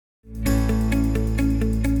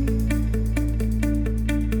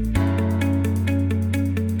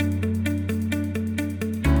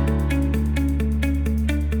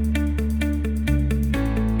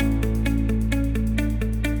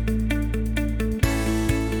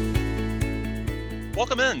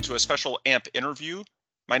Welcome in to a special AMP interview.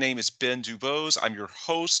 My name is Ben Dubose. I'm your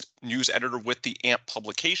host, news editor with the AMP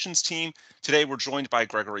Publications team. Today we're joined by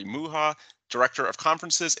Gregory Muha, Director of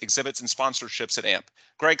Conferences, Exhibits, and Sponsorships at AMP.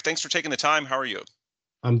 Greg, thanks for taking the time. How are you?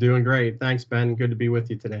 I'm doing great. Thanks, Ben. Good to be with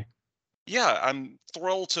you today. Yeah, I'm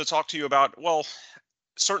thrilled to talk to you about,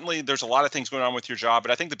 certainly there's a lot of things going on with your job,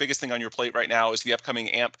 but I think the biggest thing on your plate right now is the upcoming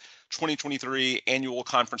AMP 2023 Annual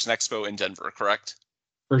Conference and Expo in Denver, correct?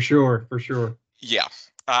 For sure. Yeah.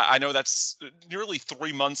 I know that's nearly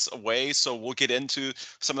 3 months away, so we'll get into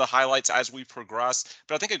some of the highlights as we progress.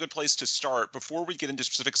 But I think a good place to start, before we get into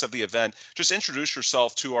specifics of the event, just introduce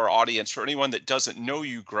yourself to our audience. For anyone that doesn't know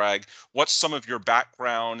you, Greg, what's some of your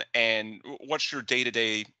background and what's your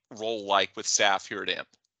day-to-day role like with staff here at AMP?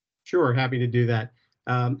 Sure, happy to do that.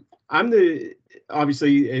 I'm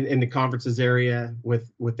obviously in the conferences area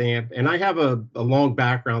with AMP, and I have a long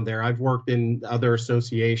background there. I've worked in other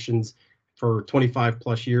associations for 25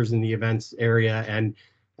 plus years in the events area, and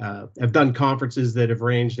have done conferences that have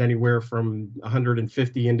ranged anywhere from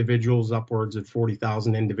 150 individuals upwards of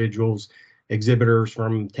 40,000 individuals, exhibitors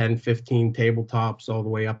from 10, 15 tabletops all the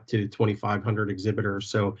way up to 2,500 exhibitors.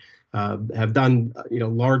 So have done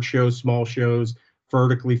large shows, small shows,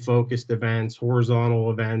 vertically focused events, horizontal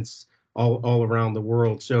events all around the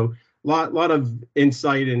world. So lot of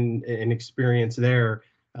insight and experience there.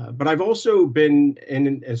 But I've also been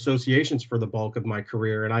in associations for the bulk of my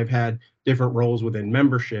career, and I've had different roles within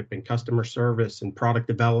membership and customer service and product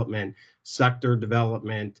development, sector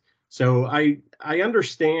development. So I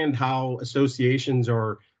understand how associations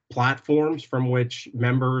are platforms from which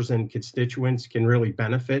members and constituents can really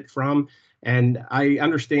benefit from. And I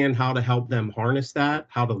understand how to help them harness that,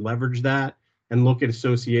 how to leverage that, and look at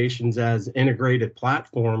associations as integrated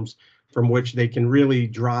platforms from which they can really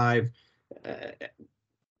drive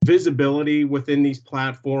visibility within these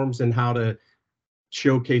platforms and how to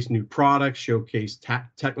showcase new products, showcase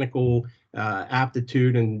technical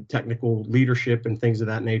aptitude and technical leadership and things of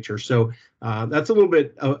that nature. So that's a little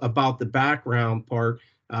bit about the background part.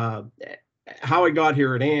 How I got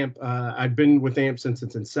here at AMP, I've been with AMP since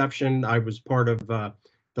its inception. I was part of the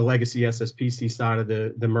legacy SSPC side of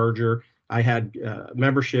the merger. I had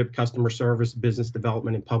membership, customer service, business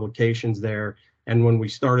development, and publications there. And when we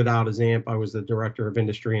started out as AMP, I was the director of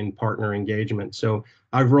industry and partner engagement. So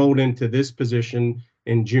I've rolled into this position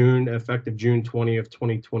in June, effective June 20 of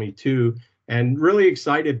 2022, and really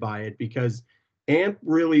excited by it because AMP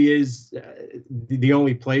really is the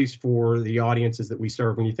only place for the audiences that we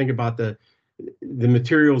serve. When you think about the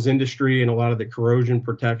materials industry and a lot of the corrosion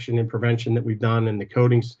protection and prevention that we've done and the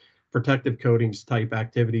coatings, protective coatings type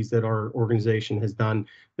activities that our organization has done,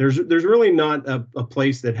 there's really not a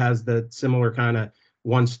place that has that similar kind of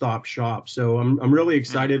one-stop shop. So I'm really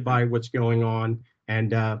excited by what's going on.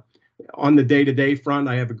 And on the day-to-day front,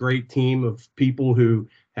 I have a great team of people who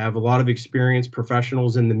have a lot of experience,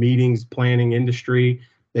 professionals in the meetings planning industry.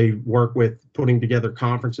 They work with putting together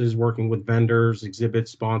conferences, working with vendors,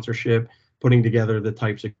 exhibits, sponsorship, putting together the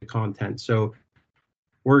types of content. So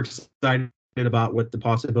we're excited about what the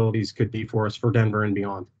possibilities could be for us for Denver and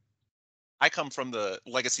beyond. I come from the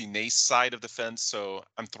legacy NACE side of the fence, so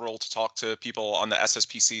I'm thrilled to talk to people on the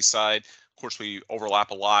SSPC side. Of course, we overlap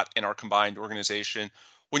a lot in our combined organization.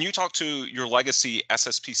 When you talk to your legacy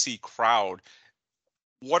SSPC crowd,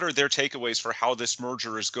 what are their takeaways for how this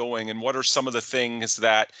merger is going, and what are some of the things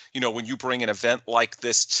that, when you bring an event like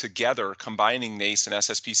this together, combining NACE and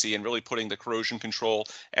SSPC and really putting the corrosion control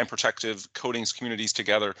and protective coatings communities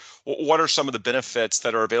together, what are some of the benefits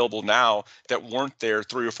that are available now that weren't there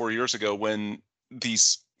 3 or 4 years ago when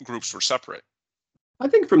these groups were separate? I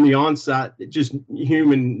think from the onset, just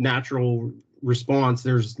human natural response,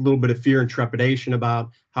 there's a little bit of fear and trepidation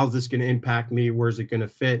about how's this going to impact me, where's it going to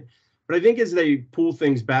fit. But I think as they pull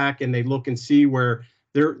things back and they look and see where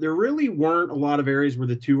there really weren't a lot of areas where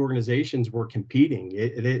the two organizations were competing.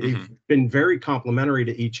 They've been very complementary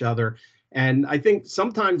to each other. And I think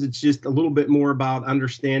sometimes it's just a little bit more about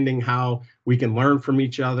understanding how we can learn from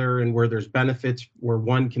each other and where there's benefits where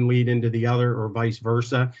one can lead into the other or vice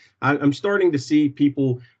versa. I'm starting to see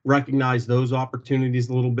people recognize those opportunities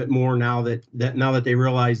a little bit more now that they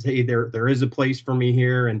realize, hey, there is a place for me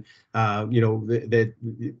here, and the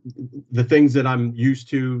things that I'm used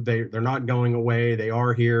to, they're not going away. They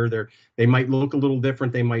are here. They might look a little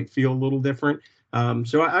different. They might feel a little different.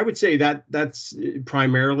 So I would say that's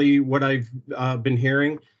primarily what I've been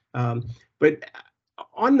hearing. But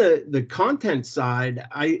on the content side,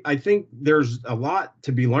 I think there's a lot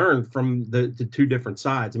to be learned from the two different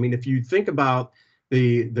sides. I mean, if you think about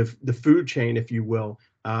the food chain, if you will,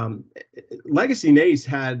 Legacy NACE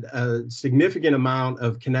had a significant amount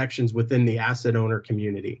of connections within the asset owner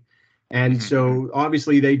community. And so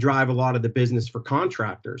obviously they drive a lot of the business for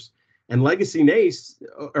contractors. And Legacy NACE,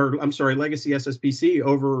 or I'm sorry, Legacy SSPC,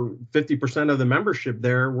 over 50% of the membership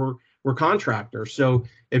there were contractors. So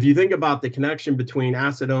if you think about the connection between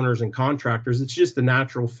asset owners and contractors, it's just a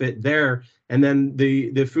natural fit there. And then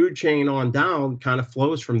the food chain on down kind of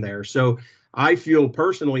flows from there. So I feel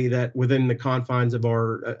personally that within the confines of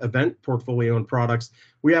our event portfolio and products,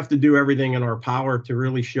 we have to do everything in our power to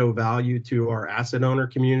really show value to our asset owner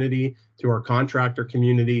community, to our contractor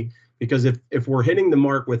community, because if we're hitting the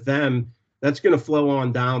mark with them, that's going to flow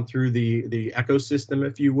on down through the ecosystem,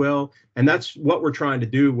 if you will. And that's what we're trying to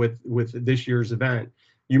do with this year's event.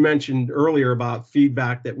 You mentioned earlier about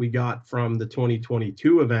feedback that we got from the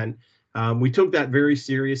 2022 event. We took that very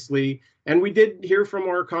seriously. And we did hear from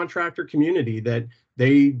our contractor community that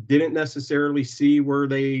they didn't necessarily see where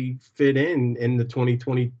they fit in the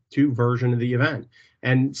 2022 version of the event.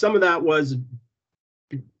 And some of that was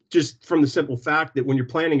just from the simple fact that when you're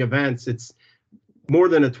planning events, it's more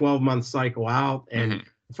than a 12-month cycle out. And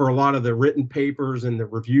for a lot of the written papers and the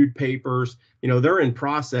reviewed papers, they're in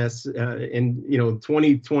process. In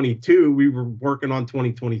 2022, we were working on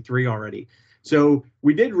 2023 already. So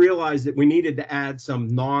we did realize that we needed to add some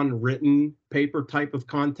non-written paper type of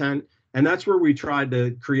content, and that's where we tried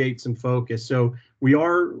to create some focus. So we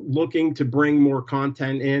are looking to bring more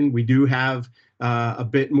content in. We do have a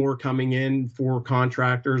bit more coming in for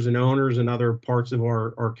contractors and owners and other parts of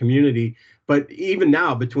our community. But even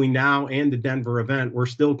now, between now and the Denver event, we're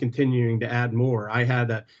still continuing to add more. I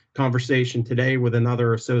had a conversation today with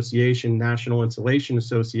another association, National Insulation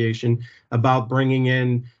Association, about bringing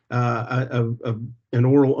in an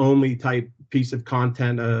oral only type piece of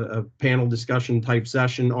content, a panel discussion type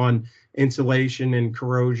session on insulation and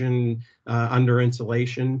corrosion under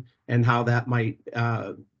insulation and how that might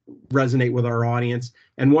resonate with our audience.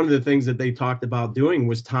 And one of the things that they talked about doing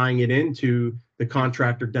was tying it into the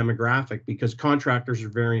contractor demographic, because contractors are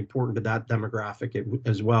very important to that demographic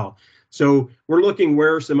as well. So we're looking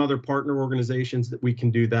where are some other partner organizations that we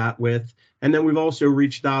can do that with. And then we've also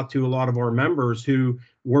reached out to a lot of our members who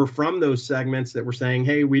were from those segments that were saying,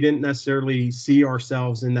 hey, we didn't necessarily see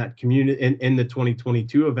ourselves in that community in the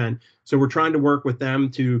 2022 event. So we're trying to work with them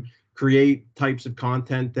to create types of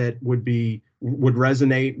content that would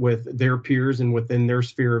resonate with their peers and within their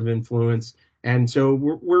sphere of influence. And so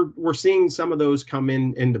we're seeing some of those come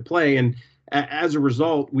into play. And as a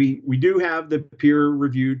result, we do have the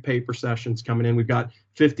peer-reviewed paper sessions coming in. We've got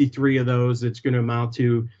 53 of those. It's going to amount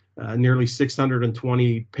to nearly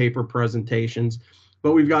 620 paper presentations.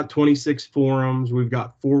 But we've got 26 forums. We've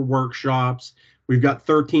got 4 workshops. We've got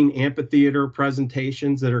 13 amphitheater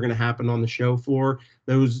presentations that are going to happen on the show floor.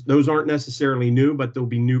 Those aren't necessarily new, but there'll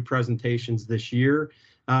be new presentations this year.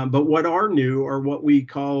 But what are new are what we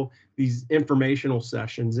call these informational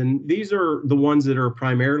sessions. And these are the ones that are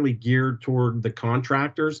primarily geared toward the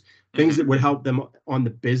contractors, things that would help them on the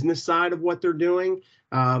business side of what they're doing.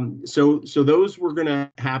 So those we're going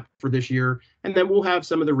to have for this year. And then we'll have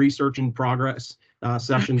some of the research and progress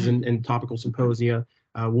sessions and topical symposia.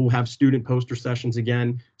 We'll have student poster sessions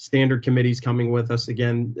again, standard committees coming with us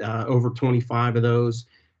again, over 25 of those.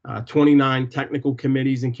 29 technical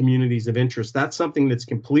committees and communities of interest. That's something that's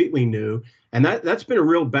completely new. And that's been a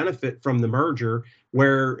real benefit from the merger,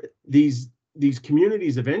 where these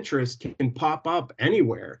communities of interest can pop up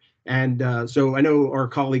anywhere. And so I know our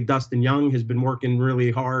colleague Dustin Young has been working really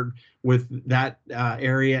hard with that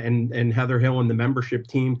area and Heather Hill and the membership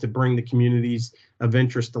team to bring the communities of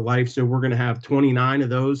interest to life. So we're going to have 29 of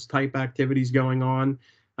those type activities going on.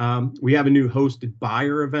 We have a new hosted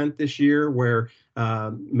buyer event this year where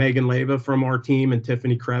Megan Leva from our team and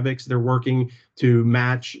Tiffany Krevix, they're working to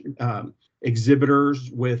match exhibitors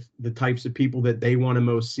with the types of people that they want to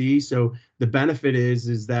most see. So the benefit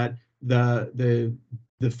is that the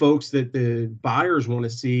folks that the buyers want to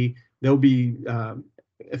see, they'll be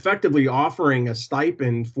effectively offering a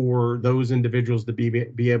stipend for those individuals to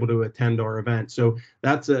be able to attend our event. So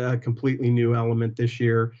that's a completely new element this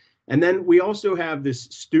year. And then we also have this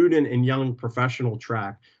student and young professional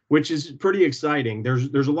track, which is pretty exciting.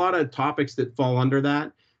 There's a lot of topics that fall under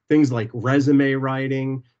that, things like resume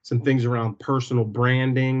writing, some things around personal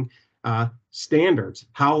branding, standards,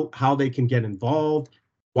 how they can get involved,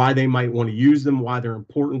 why they might want to use them, why they're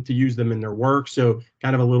important to use them in their work. So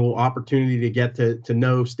kind of a little opportunity to get to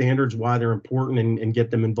know standards, why they're important, and get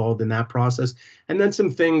them involved in that process. And then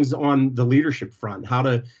some things on the leadership front, how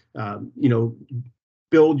to,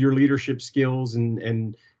 build your leadership skills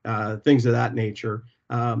and things of that nature.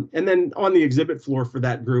 And then on the exhibit floor for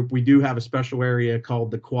that group, we do have a special area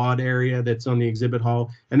called the quad area that's on the exhibit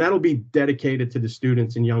hall, and that'll be dedicated to the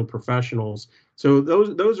students and young professionals. So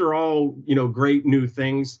those are all, great new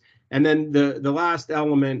things. And then the last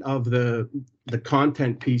element of the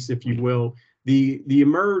content piece, if you will, the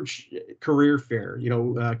Emerge Career Fair.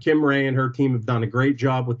 Kim Ray and her team have done a great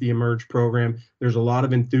job with the Emerge program. There's a lot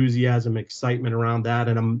of enthusiasm, excitement around that,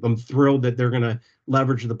 and I'm thrilled that they're going to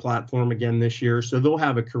leverage the platform again this year. So they'll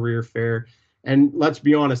have a career fair. And let's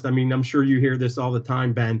be honest, I mean, I'm sure you hear this all the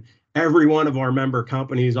time, Ben. Every one of our member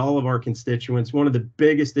companies, all of our constituents, one of the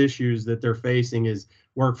biggest issues that they're facing is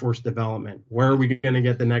workforce development. Where are we going to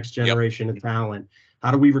get the next generation of talent?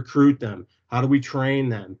 How do we recruit them? How do we train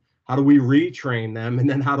them? How do we retrain them? And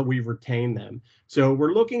then how do we retain them? So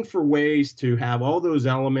we're looking for ways to have all those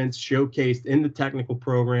elements showcased in the technical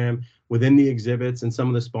program, within the exhibits, and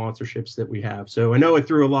some of the sponsorships that we have. So I know I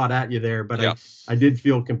threw a lot at you there, but yeah. I did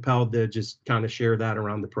feel compelled to just kind of share that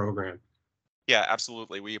around the program. Yeah,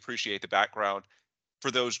 absolutely. We appreciate the background.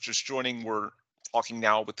 For those just joining, we're talking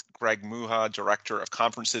now with Greg Muha, Director of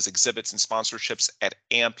Conferences, Exhibits, and Sponsorships at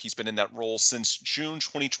AMP. He's been in that role since June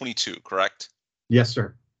 2022, correct? Yes,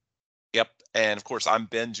 sir. Yep. And of course, I'm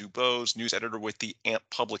Ben Dubose, news editor with the AMP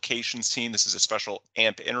Publications team. This is a special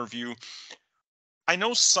AMP interview. I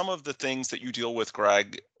know some of the things that you deal with,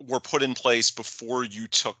 Greg, were put in place before you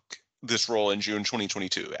took this role in June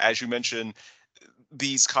 2022. As you mentioned,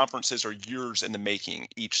 these conferences are years in the making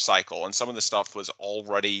each cycle, and some of the stuff was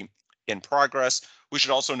already in progress. We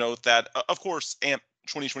should also note that, of course, AMP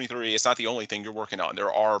 2023 is not the only thing you're working on.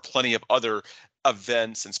 There are plenty of other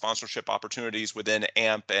events and sponsorship opportunities within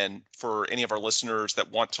AMP. And for any of our listeners that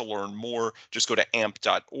want to learn more, just go to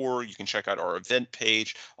amp.org. You can check out our event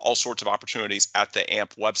page, all sorts of opportunities at the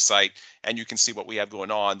AMP website, and you can see what we have going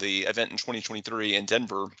on. The event in 2023 in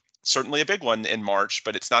Denver, certainly a big one in March,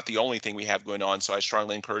 but it's not the only thing we have going on. So I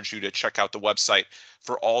strongly encourage you to check out the website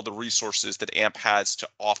for all the resources that AMP has to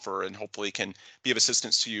offer and hopefully can be of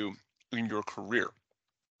assistance to you in your career.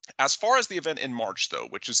 As far as the event in March, though,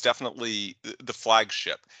 which is definitely the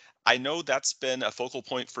flagship, I know that's been a focal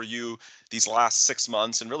point for you these last 6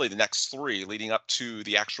 months and really the next 3 leading up to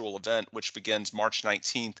the actual event, which begins March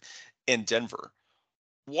 19th in Denver.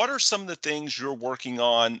 What are some of the things you're working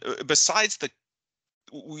on besides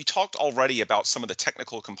we talked already about some of the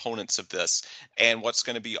technical components of this and what's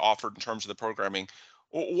going to be offered in terms of the programming.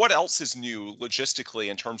 What else is new logistically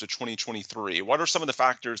in terms of 2023? What are some of the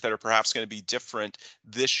factors that are perhaps going to be different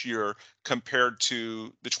this year compared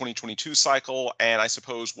to the 2022 cycle? And I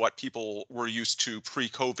suppose what people were used to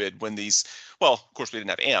pre-COVID when these, well, of course we didn't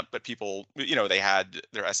have AMP, but people, they had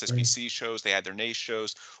their SSPC shows, they had their NACE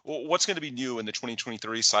shows. What's going to be new in the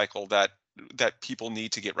 2023 cycle that people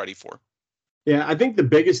need to get ready for? Yeah, I think the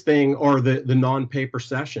biggest thing are the non-paper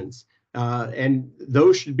sessions, and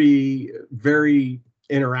those should be very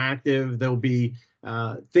interactive. There'll be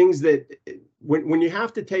things that when you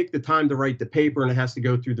have to take the time to write the paper and it has to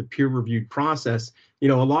go through the peer-reviewed process, a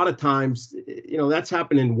lot of times, that's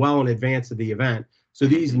happening well in advance of the event. So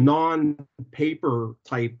these non-paper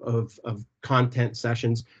type of content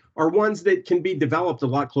sessions are ones that can be developed a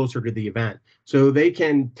lot closer to the event. So they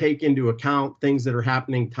can take into account things that are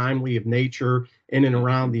happening timely of nature in and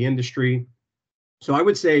around the industry. So I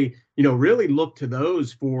would say, really look to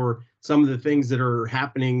those for some of the things that are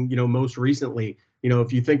happening, most recently.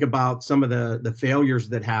 If you think about some of the failures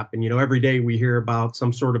that happen, every day we hear about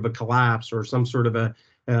some sort of a collapse or some sort of a,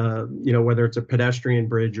 whether it's a pedestrian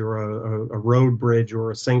bridge or a road bridge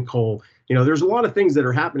or a sinkhole, there's a lot of things that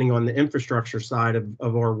are happening on the infrastructure side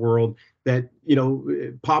of our world that,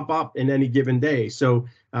 pop up in any given day. So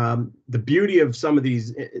the beauty of some of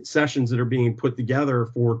these sessions that are being put together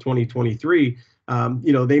for 2023,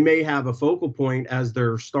 they may have a focal point as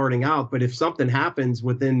they're starting out, but if something happens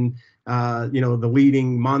within, the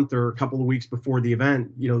leading month or a couple of weeks before the event,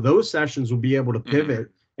 those sessions will be able to pivot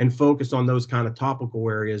and focus on those kind of topical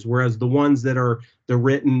areas. Whereas the ones that are the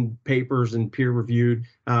written papers and peer reviewed,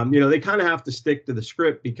 they kind of have to stick to the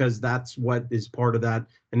script because that's what is part of that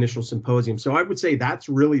initial symposium. So I would say that's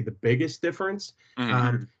really the biggest difference.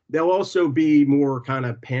 They'll also be more kind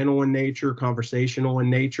of panel in nature, conversational in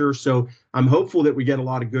nature. So I'm hopeful that we get a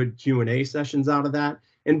lot of good Q&A sessions out of that.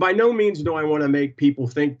 And by no means do I want to make people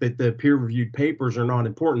think that the peer-reviewed papers are not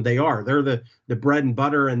important. They are. They're the bread and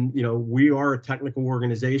butter. And, we are a technical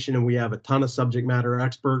organization and we have a ton of subject matter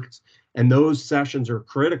experts. And those sessions are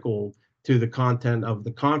critical to the content of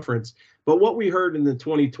the conference. But what we heard in the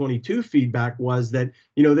 2022 feedback was that,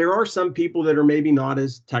 there are some people that are maybe not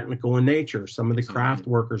as technical in nature. Some of the craft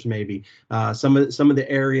workers, maybe some of the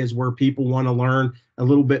areas where people want to learn a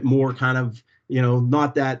little bit more kind of,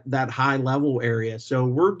 not that high level area. So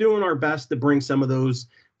we're doing our best to bring some of those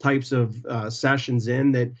types of sessions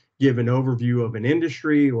in that give an overview of an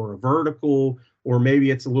industry or a vertical, or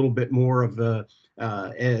maybe it's a little bit more of a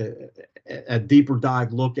deeper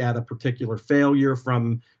dive look at a particular failure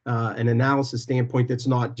from an analysis standpoint that's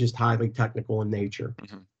not just highly technical in nature.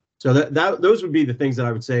 Mm-hmm. So those would be the things that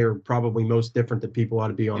I would say are probably most different that people ought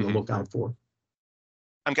to be on the lookout for.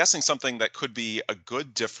 I'm guessing something that could be a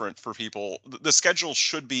good different for people. The schedule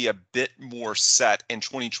should be a bit more set in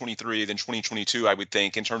 2023 than 2022, I would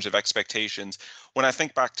think, in terms of expectations. When I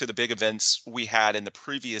think back to the big events we had in the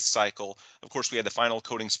previous cycle, of course, we had the final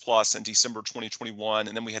Coatings Plus in December 2021,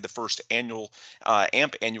 and then we had the first annual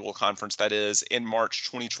AMP annual conference, that is, in March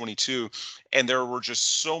 2022. And there were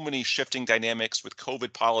just so many shifting dynamics with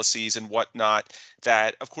COVID policies and whatnot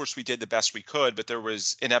that, of course, we did the best we could, but there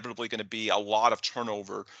was inevitably going to be a lot of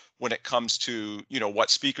turnover when it comes to,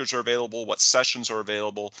 what speakers are available, what sessions are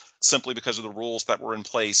available, simply because of the rules that were in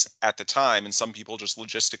place at the time. And some people just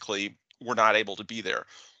logistically were not able to be there.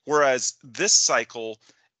 Whereas this cycle,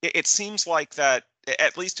 it seems like that,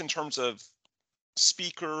 at least in terms of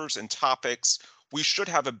speakers and topics, we should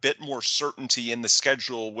have a bit more certainty in the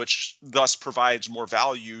schedule, which thus provides more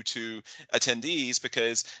value to attendees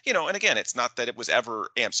because, and again, it's not that it was ever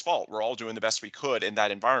AMP's fault. We're all doing the best we could in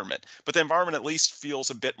that environment, but the environment at least feels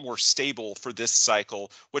a bit more stable for this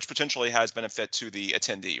cycle, which potentially has benefit to the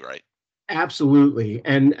attendee, right? Absolutely.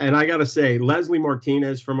 And I got to say, Leslie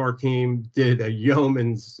Martinez from our team did a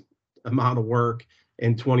yeoman's amount of work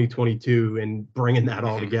in 2022 and bringing that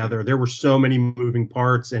all together. There were so many moving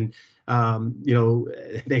parts, and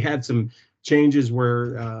they had some changes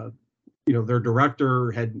where their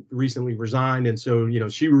director had recently resigned, and so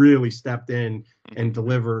she really stepped in and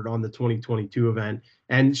delivered on the 2022 event,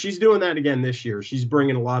 and she's doing that again this year. She's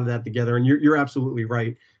bringing a lot of that together, and you're absolutely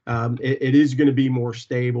right. It is going to be more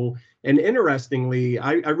stable. And interestingly,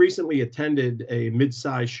 I recently attended a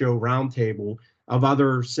mid-size show roundtable of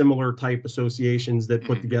other similar type associations that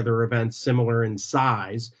put together events similar in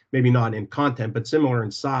size, maybe not in content, but similar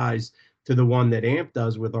in size to the one that AMP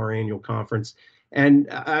does with our annual conference. And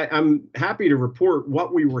I'm happy to report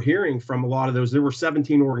what we were hearing from a lot of those. There were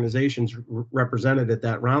 17 organizations represented at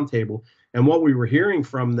that roundtable. And what we were hearing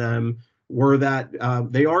from them were that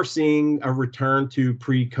they are seeing a return to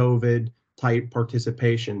pre-COVID type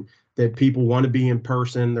participation, that people want to be in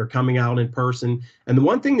person, they're coming out in person. And the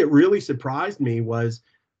one thing that really surprised me was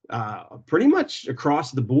pretty much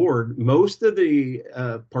across the board, most of the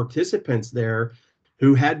participants there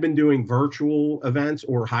who had been doing virtual events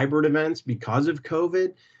or hybrid events because of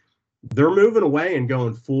COVID, they're moving away and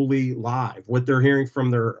going fully live. What they're hearing from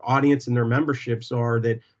their audience and their memberships are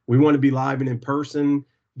that we want to be live and in person.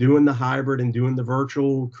 Doing the hybrid and doing the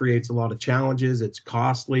virtual creates a lot of challenges. It's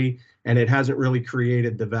costly, and it hasn't really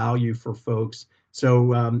created the value for folks.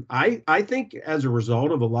 So I think as a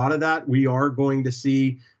result of a lot of that, we are going to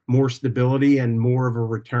see more stability and more of a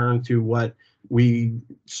return to what we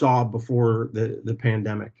saw before the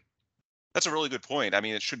pandemic. That's a really good point. I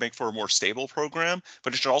mean, it should make for a more stable program,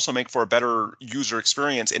 but it should also make for a better user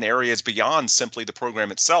experience in areas beyond simply the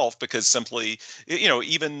program itself, because simply,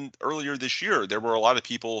 even earlier this year, there were a lot of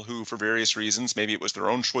people who, for various reasons, maybe it was their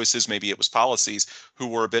own choices, maybe it was policies, who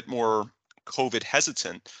were a bit more COVID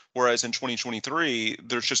hesitant. Whereas in 2023,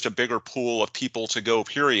 there's just a bigger pool of people to go,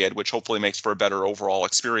 period, which hopefully makes for a better overall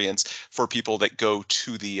experience for people that go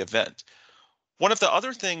to the event. One of the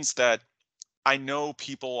other things that I know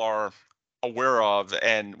people are aware of,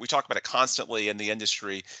 and we talk about it constantly in the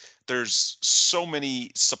industry, there's so many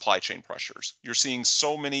supply chain pressures. You're seeing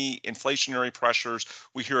so many inflationary pressures.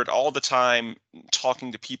 We hear it all the time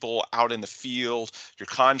talking to people out in the field, your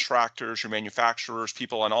contractors, your manufacturers,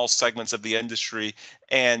 people on all segments of the industry.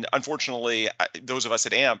 And unfortunately, those of us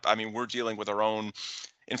at AMP, we're dealing with our own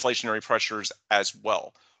inflationary pressures as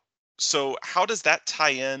well. So how does that tie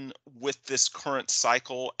in with this current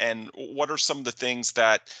cycle, and what are some of the things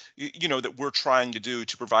that that we're trying to do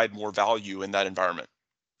to provide more value in that environment?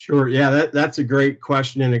 Sure. Yeah, that's a great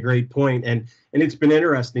question and a great point. And it's been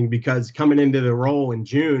interesting because coming into the role in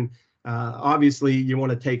June, obviously you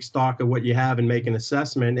want to take stock of what you have and make an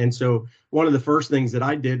assessment. And so one of the first things that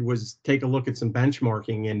I did was take a look at some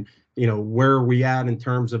benchmarking and where are we at in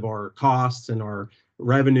terms of our costs and our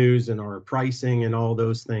revenues and our pricing and all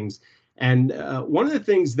those things. And one of the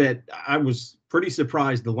things that I was pretty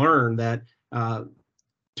surprised to learn that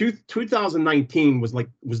 2019 was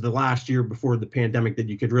the last year before the pandemic that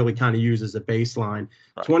you could really kind of use as a baseline.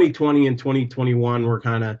 Right. 2020 and 2021 were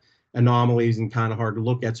kind of anomalies and kind of hard to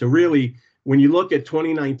look at. So really when you look at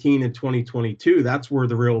 2019 and 2022, that's where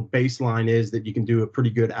the real baseline is that you can do a pretty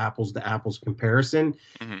good apples to apples comparison.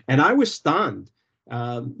 Mm-hmm. And I was stunned.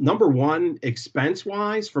 Number one, expense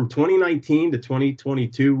wise, from 2019 to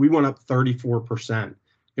 2022, we went up 34%.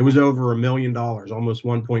 It was over $1 million, almost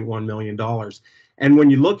 $1.1 million. And when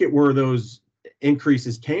you look at where those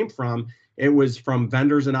increases came from, it was from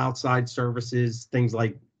vendors and outside services, things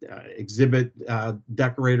like exhibit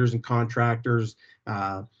decorators and contractors,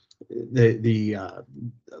 the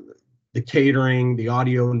catering, the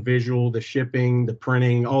audio and visual, the shipping, the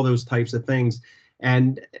printing, all those types of things.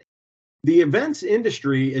 And the events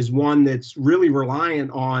industry is one that's really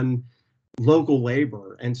reliant on local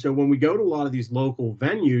labor. And so when we go to a lot of these local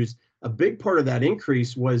venues, a big part of that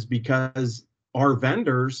increase was because our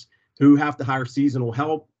vendors who have to hire seasonal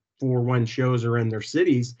help for when shows are in their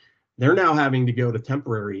cities, they're now having to go to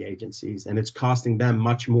temporary agencies, and it's costing them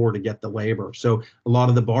much more to get the labor. So a lot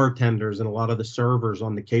of the bartenders and a lot of the servers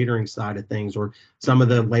on the catering side of things, or some of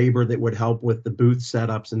the labor that would help with the booth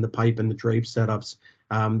setups and the pipe and the drape setups,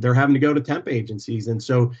 they're having to go to temp agencies. And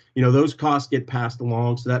so, those costs get passed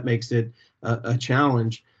along. So that makes it a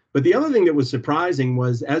challenge. But the other thing that was surprising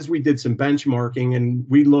was, as we did some benchmarking and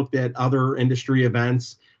we looked at other industry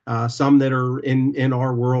events, some that are in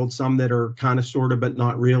our world, some that are kind of sort of, but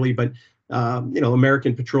not really. But,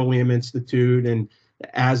 American Petroleum Institute and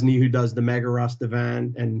ASNI, who does the Mega Rust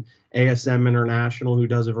event, and ASM International, who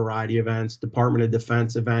does a variety of events, Department of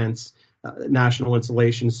Defense events, National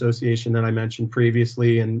Insulation Association that I mentioned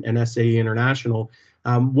previously, and SAE International.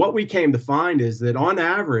 What we came to find is that on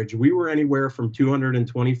average, we were anywhere from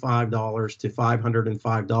 $225 to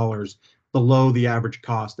 $505 below the average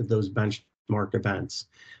cost of those benchmark events.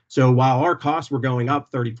 So while our costs were going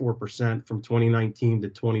up 34% from 2019 to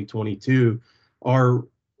 2022, our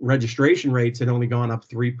registration rates had only gone up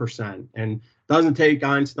 3%. And it doesn't take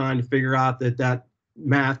Einstein to figure out that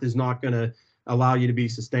math is not going to allow you to be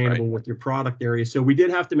sustainable with your product area. So we did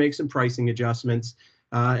have to make some pricing adjustments.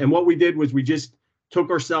 And what we did was we just took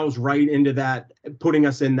ourselves right into that, putting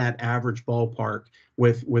us in that average ballpark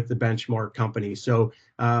with the benchmark company. So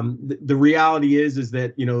the reality is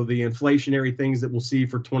that, the inflationary things that we'll see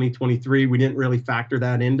for 2023, we didn't really factor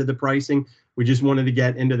that into the pricing. We just wanted to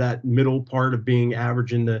get into that middle part of being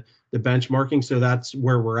average in the benchmarking. So that's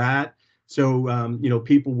where we're at. So,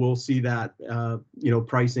 people will see that,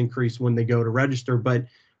 price increase when they go to register. But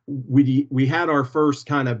we had our first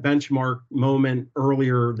kind of benchmark moment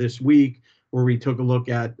earlier this week, where we took a look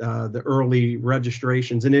at the early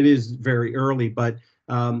registrations, and it is very early, but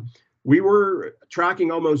we were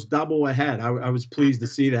tracking almost double ahead. I was pleased to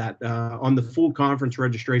see that on the full conference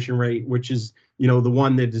registration rate, which is, the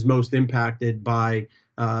one that is most impacted by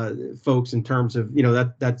folks in terms of,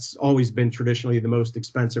 that's always been traditionally the most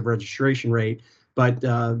expensive registration rate. But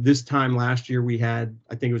this time last year, we had,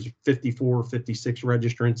 I think it was 54 or 56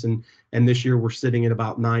 registrants, and this year we're sitting at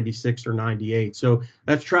about 96 or 98. So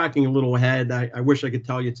that's tracking a little ahead. I wish I could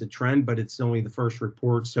tell you it's a trend, but it's only the first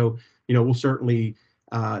report. So, we'll certainly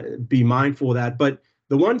be mindful of that. But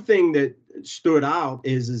the one thing that stood out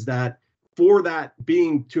is that for that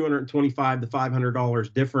being $225 to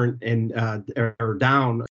 $500 different and or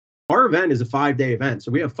down, our event is a 5-day event.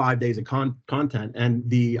 So we have 5 days of content, and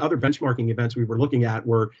the other benchmarking events we were looking at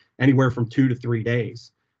were anywhere from 2 to 3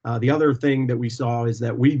 days. The other thing that we saw is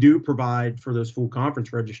that we do provide for those full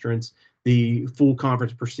conference registrants the full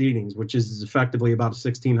conference proceedings, which is effectively about a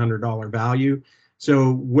 $1,600 value.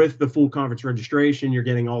 So with the full conference registration, you're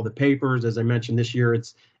getting all the papers. As I mentioned, this year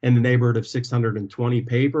it's in the neighborhood of 620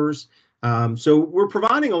 papers. So we're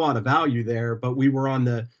providing a lot of value there, but we were on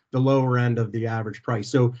the lower end of the average price.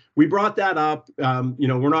 So we brought that up.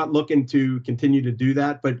 We're not looking to continue to do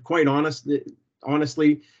that, but quite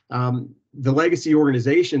honestly, the legacy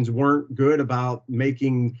organizations weren't good about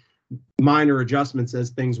making minor adjustments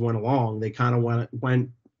as things went along. They kind of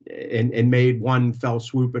went and made one fell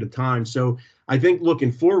swoop at a time. So I think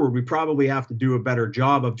looking forward, we probably have to do a better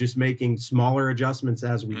job of just making smaller adjustments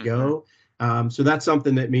as we go. So that's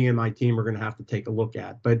something that me and my team are going to have to take a look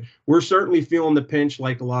at. But we're certainly feeling the pinch,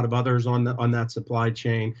 like a lot of others on that supply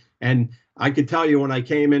chain. And I could tell you, when I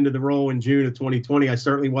came into the role in June of 2020, I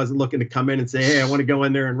certainly wasn't looking to come in and say, hey, I want to go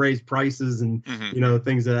in there and raise prices and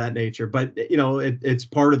things of that nature. But it's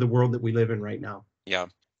part of the world that we live in right now. Yeah.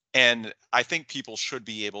 And I think people should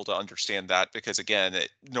be able to understand that, because again,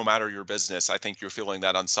 no matter your business, I think you're feeling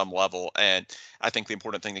that on some level. And I think the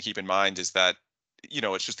important thing to keep in mind is that,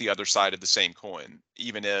 it's just the other side of the same coin.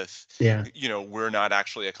 Even if, we're not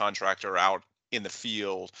actually a contractor out in the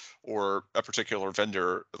field or a particular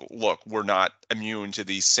vendor, look, we're not immune to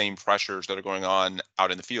these same pressures that are going on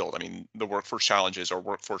out in the field. I mean, the workforce challenges are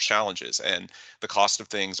workforce challenges, and the cost of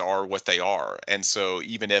things are what they are. And so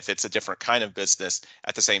even if it's a different kind of business,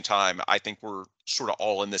 at the same time, I think we're sort of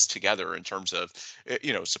all in this together in terms of,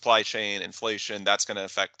 supply chain, inflation. That's going to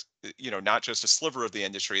affect, not just a sliver of the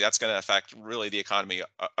industry. That's going to affect really the economy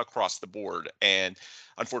across the board. And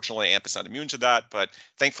unfortunately, AMP is not immune to that. But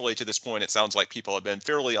thankfully, to this point, it sounds like people have been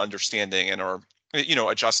fairly understanding and are,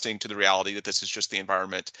 adjusting to the reality that this is just the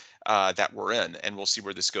environment that we're in, and we'll see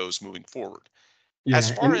where this goes moving forward. As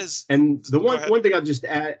Yeah, far as, and the go one ahead. one thing I'll just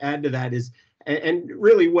add to that is, and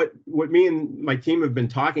really what me and my team have been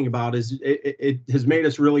talking about is it has made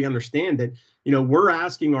us really understand that, we're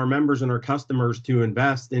asking our members and our customers to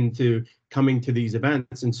invest into coming to these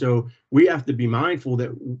events, and so we have to be mindful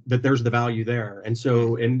that there's the value there. And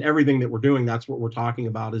so in everything that we're doing, that's what we're talking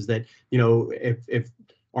about, is that, if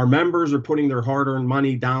our members are putting their hard-earned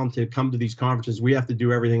money down to come to these conferences, we have to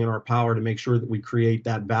do everything in our power to make sure that we create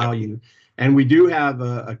that value. And we do have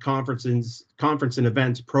a conference and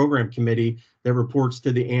events program committee that reports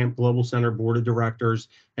to the AMP Global Center Board of Directors.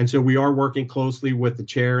 And so we are working closely with the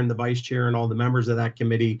chair and the vice chair and all the members of that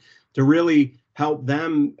committee to really help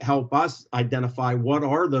us identify what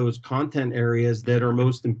are those content areas that are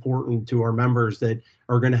most important to our members that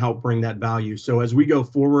are going to help bring that value. So as we go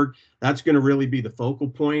forward, that's going to really be the focal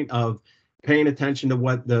point of paying attention to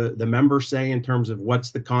what the members say in terms of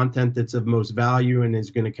what's the content that's of most value and is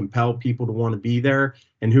going to compel people to want to be there,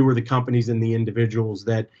 and who are the companies and the individuals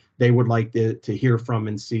that they would like to hear from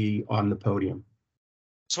and see on the podium.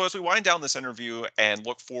 So as we wind down this interview and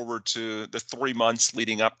look forward to the 3 months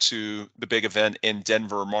leading up to the big event in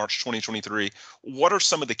Denver, March 2023, what are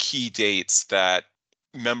some of the key dates that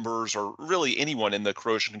members, or really anyone in the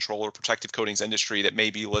corrosion control or protective coatings industry that may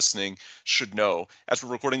be listening, should know? As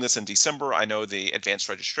we're recording this in December, I know the advanced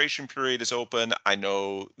registration period is open. I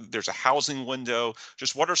know there's a housing window.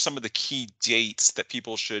 Just what are some of the key dates that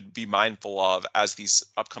people should be mindful of as these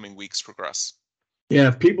upcoming weeks progress? Yeah,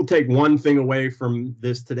 if people take one thing away from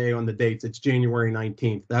this today on the dates, it's January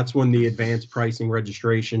 19th. That's when the advanced pricing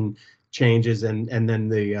registration changes, and then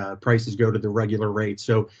the prices go to the regular rate.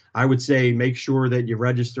 So I would say make sure that you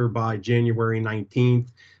register by January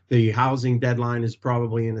 19th. The housing deadline is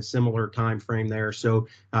probably in a similar time frame there. So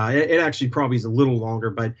it actually probably is a little longer,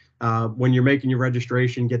 but when you're making your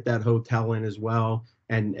registration, get that hotel in as well,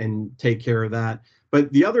 and take care of that.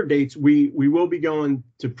 But the other dates, we will be going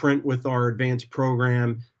to print with our advanced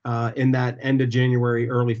program in that end of January,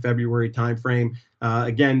 early February timeframe.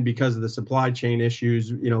 Again, because of the supply chain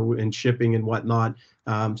issues, and shipping and whatnot.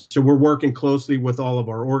 So we're working closely with all of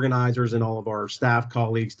our organizers and all of our staff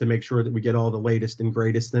colleagues to make sure that we get all the latest and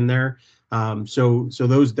greatest in there. So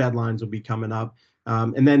those deadlines will be coming up.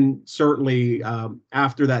 And then certainly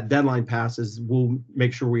after that deadline passes, we'll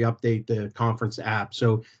make sure we update the conference app.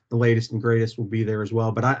 So the latest and greatest will be there as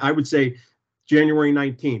well. But I would say January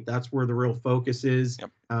 19th, that's where the real focus is.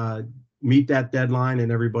 Yep. Meet that deadline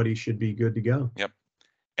and everybody should be good to go. Yep.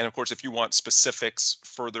 And of course, if you want specifics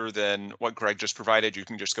further than what Greg just provided, you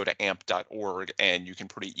can just go to amp.org and you can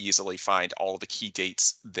pretty easily find all of the key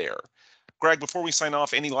dates there. Greg, before we sign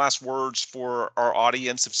off, any last words for our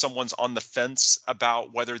audience? If someone's on the fence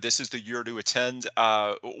about whether this is the year to attend,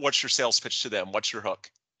 what's your sales pitch to them? What's your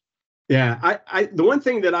hook? Yeah, the one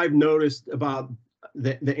thing that I've noticed about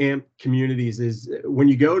the AMP communities is when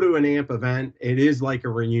you go to an AMP event, it is like a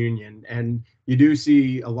reunion, and you do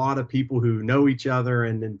see a lot of people who know each other,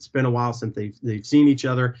 and it's been a while since they've seen each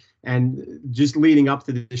other. And just leading up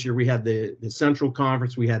to this year, we had the Central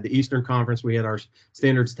Conference, we had the Eastern Conference, we had our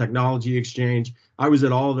Standards Technology Exchange. I was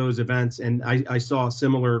at all of those events, and I saw a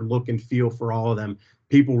similar look and feel for all of them.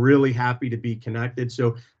 People really happy to be connected.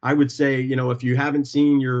 So I would say, if you haven't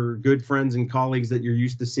seen your good friends and colleagues that you're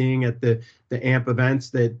used to seeing at the AMP events,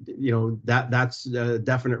 that's a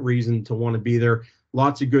definite reason to want to be there.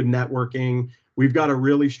 Lots of good networking. We've got a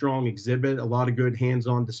really strong exhibit, a lot of good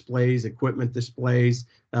hands-on displays, equipment displays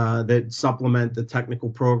that supplement the technical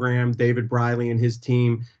program. David Briley and his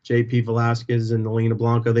team, JP Velasquez and Elena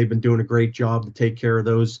Blanco, they've been doing a great job to take care of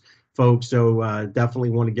those folks. So definitely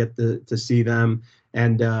want to get to see them.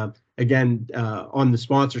 And again, on the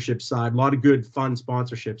sponsorship side, a lot of good, fun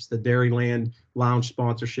sponsorships. The Dairyland Lounge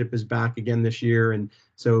sponsorship is back again this year. And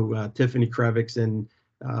so Tiffany Krevix and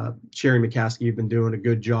Sherry McCaskey have been doing a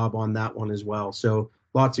good job on that one as well. So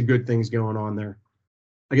lots of good things going on there.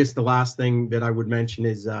 I guess the last thing that I would mention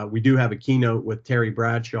is we do have a keynote with Terry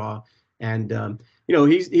Bradshaw. And,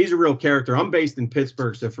 he's a real character. I'm based in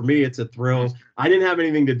Pittsburgh, so for me, it's a thrill. I didn't have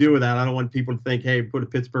anything to do with that. I don't want people to think, hey, put a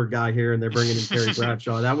Pittsburgh guy here and they're bringing in Terry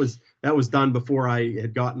Bradshaw. That was done before I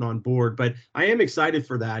had gotten on board. But I am excited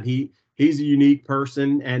for that. He's a unique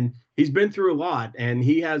person, and he's been through a lot, and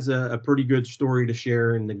he has a pretty good story to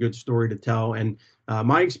share and a good story to tell. And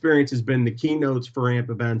my experience has been the keynotes for AMP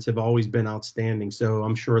events have always been outstanding. So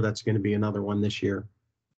I'm sure that's going to be another one this year.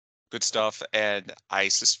 Good stuff. And I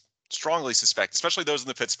strongly suspect, especially those in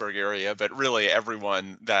the Pittsburgh area, but really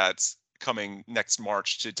everyone that's coming next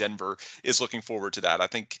March to Denver is looking forward to that. I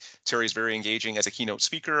think Terry's very engaging as a keynote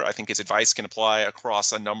speaker. I think his advice can apply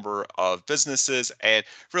across a number of businesses, and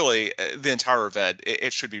really the entire event,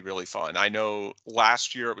 it should be really fun. I know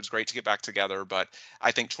last year it was great to get back together, but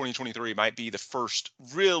I think 2023 might be the first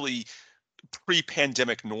really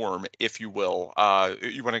pre-pandemic norm, if you will.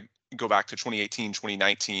 You want to go back to 2018,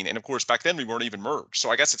 2019. And of course, back then we weren't even merged. So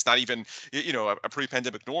I guess it's not even, a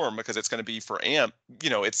pre-pandemic norm, because it's going to be for AMP,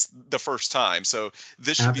 it's the first time. So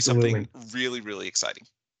this should Absolutely. be something really, really exciting.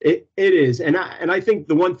 It is. And I think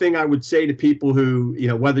the one thing I would say to people who,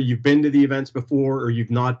 whether you've been to the events before or you've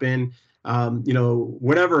not been,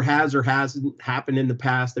 whatever has or hasn't happened in the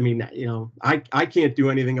past, I mean, I can't do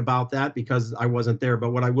anything about that because I wasn't there.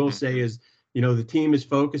 But what I will say is, the team is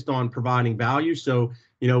focused on providing value. So,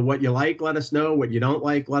 what you like, let us know. What you don't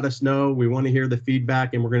like, let us know. We want to hear the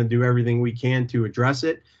feedback, and we're going to do everything we can to address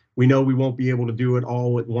it. We know we won't be able to do it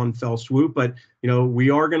all at one fell swoop, but, we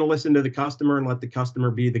are going to listen to the customer and let the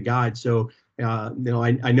customer be the guide. So, I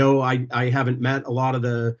know I haven't met a lot of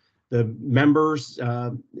the members.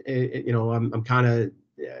 I'm kind of,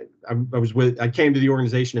 I came to the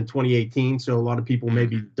organization in 2018, so a lot of people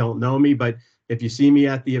maybe don't know me, but if you see me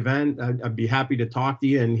at the event, I'd be happy to talk to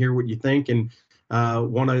you and hear what you think, and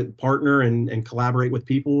want to partner and collaborate with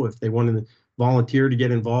people if they want to volunteer to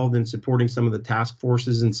get involved in supporting some of the task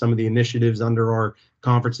forces and some of the initiatives under our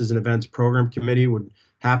conferences and events program committee. Would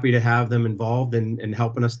happy to have them involved in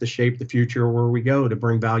helping us to shape the future where we go to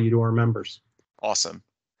bring value to our members. Awesome.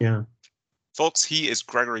 Yeah. Folks, he is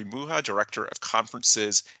Gregory Muha, Director of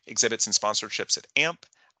Conferences, Exhibits, and Sponsorships at AMP.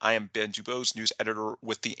 I am Ben Dubose, News Editor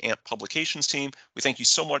with the AMP Publications team. We thank you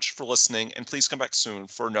so much for listening, and please come back soon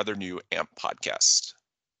for another new AMP podcast.